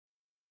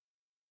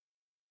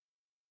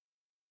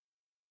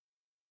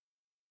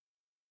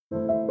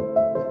When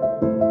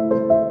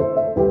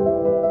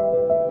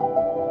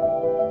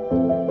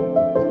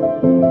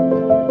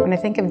I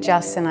think of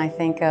Justin, I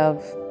think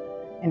of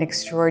an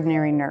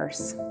extraordinary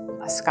nurse,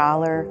 a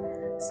scholar,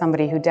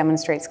 somebody who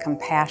demonstrates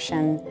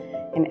compassion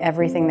in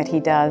everything that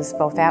he does,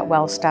 both at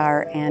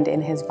Wellstar and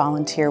in his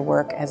volunteer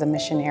work as a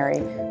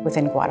missionary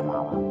within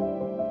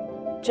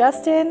Guatemala.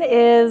 Justin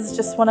is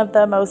just one of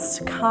the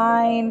most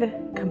kind,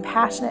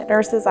 compassionate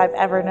nurses I've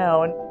ever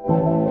known.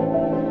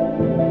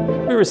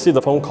 We received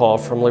a phone call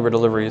from Labor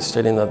Delivery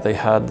stating that they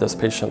had this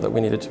patient that we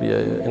needed to be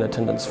in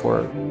attendance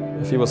for.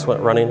 If he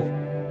went running,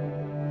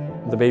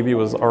 the baby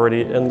was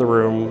already in the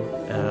room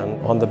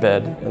and on the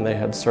bed, and they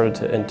had started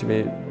to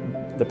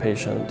intubate the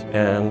patient,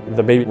 and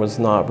the baby was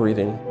not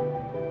breathing.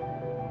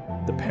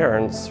 The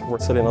parents were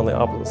sitting on the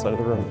opposite side of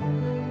the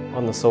room,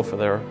 on the sofa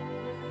there.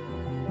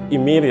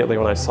 Immediately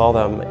when I saw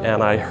them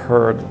and I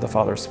heard the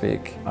father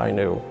speak, I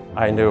knew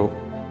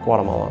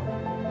Guatemala.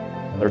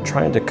 They're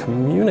trying to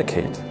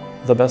communicate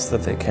the best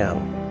that they can.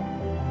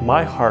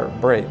 My heart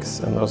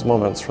breaks in those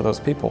moments for those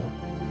people.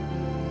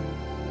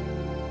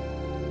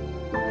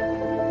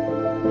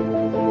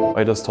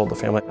 I just told the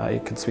family I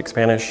could speak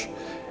Spanish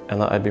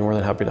and that I'd be more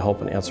than happy to help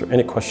and answer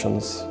any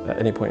questions at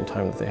any point in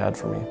time that they had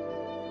for me.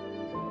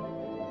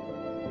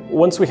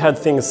 Once we had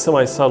things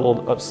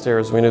semi-settled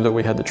upstairs, we knew that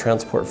we had to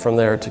transport from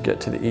there to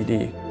get to the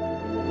ED.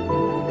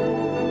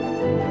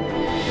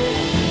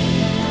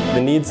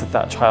 The needs that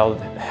that child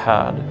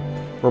had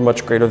were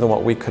much greater than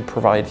what we could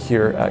provide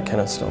here at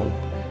Keystone.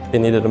 It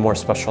needed a more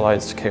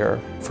specialized care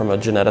from a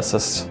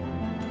geneticist.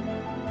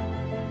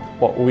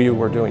 What we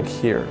were doing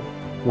here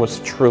was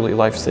truly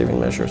life-saving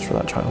measures for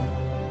that child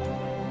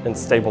and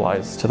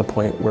stabilized to the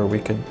point where we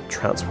could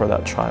transfer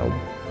that child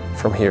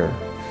from here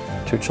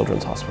to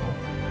Children's Hospital.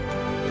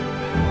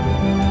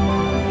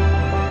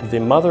 The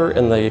mother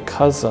and the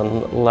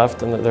cousin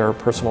left in their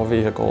personal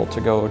vehicle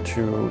to go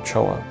to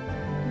CHOA.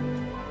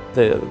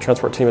 The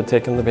transport team had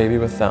taken the baby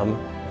with them.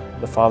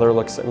 The father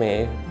looks at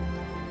me.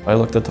 I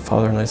looked at the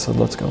father and I said,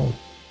 "Let's go."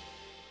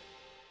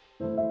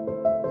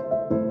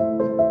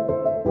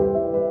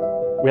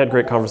 We had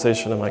great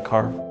conversation in my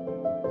car.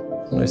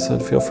 And I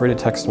said, "Feel free to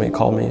text me,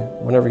 call me,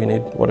 whenever you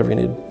need, whatever you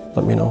need,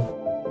 let me know."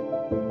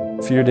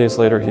 A few days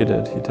later he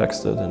did. He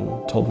texted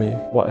and told me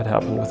what had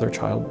happened with their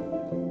child.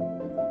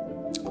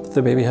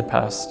 The baby had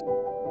passed,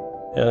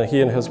 and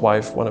he and his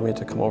wife wanted me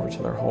to come over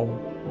to their home.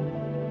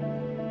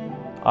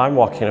 I'm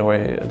walking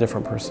away a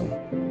different person.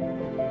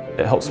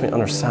 It helps me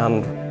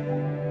understand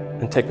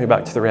and take me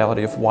back to the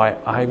reality of why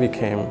I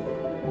became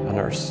a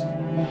nurse.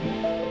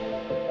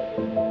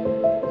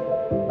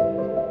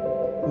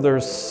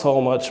 There's so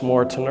much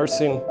more to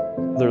nursing.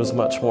 There's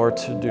much more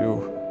to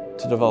do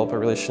to develop a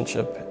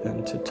relationship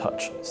and to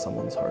touch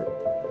someone's heart.